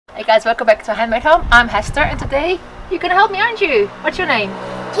Hey guys, welcome back to Handmade Home. I'm Hester and today you're gonna help me, aren't you? What's your name?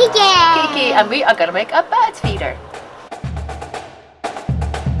 Kiki! Kiki, and we are gonna make a bird feeder.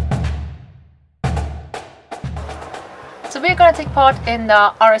 So we're gonna take part in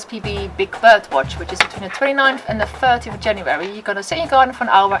the RSPB Big Birdwatch, which is between the 29th and the 30th of January. You're gonna sit in your garden for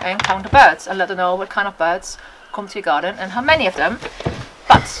an hour and count the birds and let them know what kind of birds come to your garden and how many of them.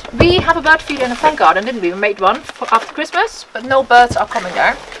 But we have a bird feeder in the front garden, didn't we? We made one for after Christmas, but no birds are coming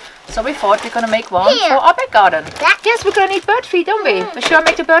there. So we thought we're gonna make one for our back garden. Yes, we're gonna need bird feed, don't we? But should I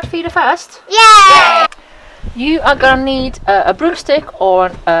make the bird feeder first? Yeah! You are gonna need a broomstick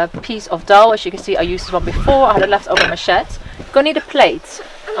or a piece of dowel. As you can see, I used this one before. I had it left over in my shed. You're gonna need a plate.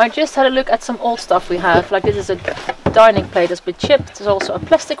 I just had a look at some old stuff we have. Like this is a dining plate that's been chipped. There's also a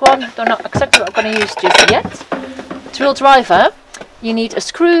plastic one. Don't know exactly what I'm gonna use just yet. Drill driver. You need a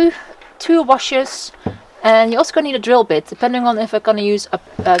screw, 2 washers, and you're also going to need a drill bit. Depending on if we're going to use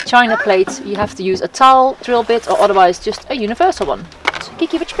a china plate, you have to use a towel drill bit or otherwise just a universal one. So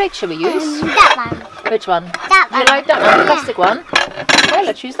Kiki, which plate should we use? That one. Which one? That one. You like that one, the plastic one? Okay,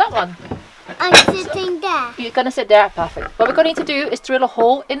 let's use that one. I'm sitting there. You're going to sit there, perfect. What we're going to need to do is drill a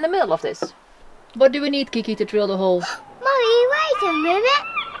hole in the middle of this. What do we need, Kiki, to drill the hole? Mommy, wait a minute.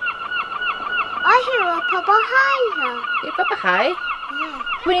 I hear a Papa Hi. Here, Papa, hi. Yeah.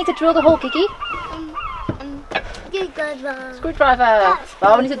 We need to drill the hole, Kiki. Screwdriver.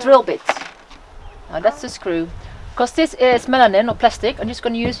 Well, we need a drill bit. Now that's the screw. Because this is melanin or plastic, I'm just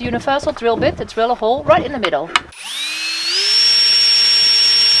going to use a universal drill bit to drill a hole right in the middle.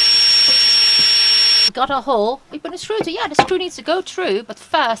 Got a hole. We put a screw to, yeah, the screw needs to go through, but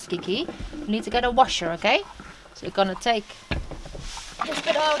first, Kiki, we need to get a washer, okay? So we're going to take this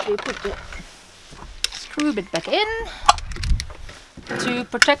bit out, we put the screw bit back in. To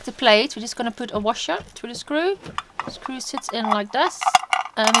protect the plate, we're just going to put a washer through the screw. The screw sits in like this,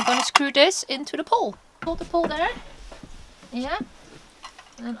 and we're going to screw this into the pole. Hold the pole there, yeah,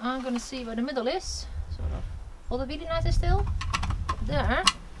 and I'm going to see where the middle is. Sort of hold it really nice and still, there,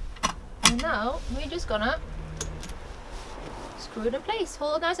 and now we're just going to screw it in place.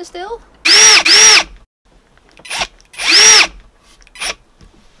 Hold it nice and still.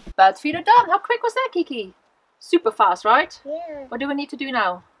 Bird feeder done. How quick was that, Kiki? Super fast, right? Yeah. What do we need to do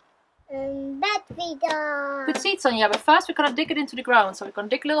now? Bird feeder. Put seeds on, yeah, but first we're gonna dig it into the ground. So we're gonna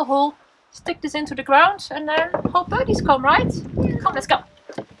dig a little hole, stick this into the ground, and then hope birdies come, right? Come, let's go.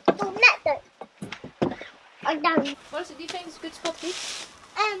 Oh, not that. I'm done. What is it? Do you think it's a good spot, Kiki?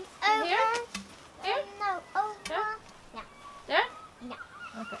 Over. Here? Here? No, over. Yeah? Yeah. There?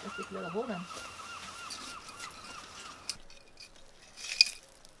 Yeah. Okay, let's dig a little hole then.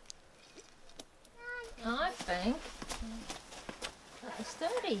 I think that is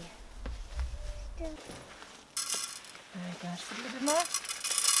sturdy. There we go, just a little bit more. I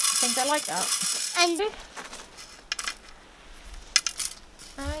think I like that. And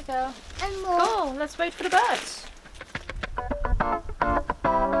there we go. And more. Cool, let's wait for the birds.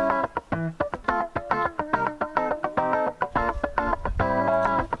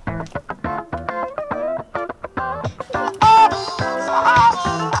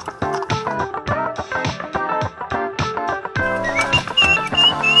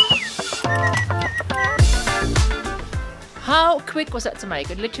 How quick was that to make?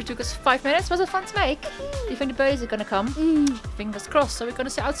 It literally took us 5 minutes. Was it fun to make? Do you think the birds are going to come? Fingers crossed. So we're going to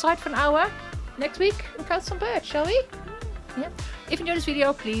sit outside for an hour next week and count some birds, shall we? Yeah. If you enjoyed this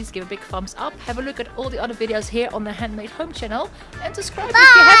video, please give a big thumbs up. Have a look at all the other videos here on the Handmade Home channel. And subscribe if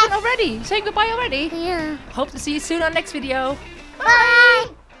you haven't already. Saying goodbye already. Yeah. Hope to see you soon on the next video. Bye.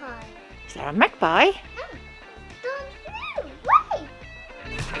 Is there a magpie?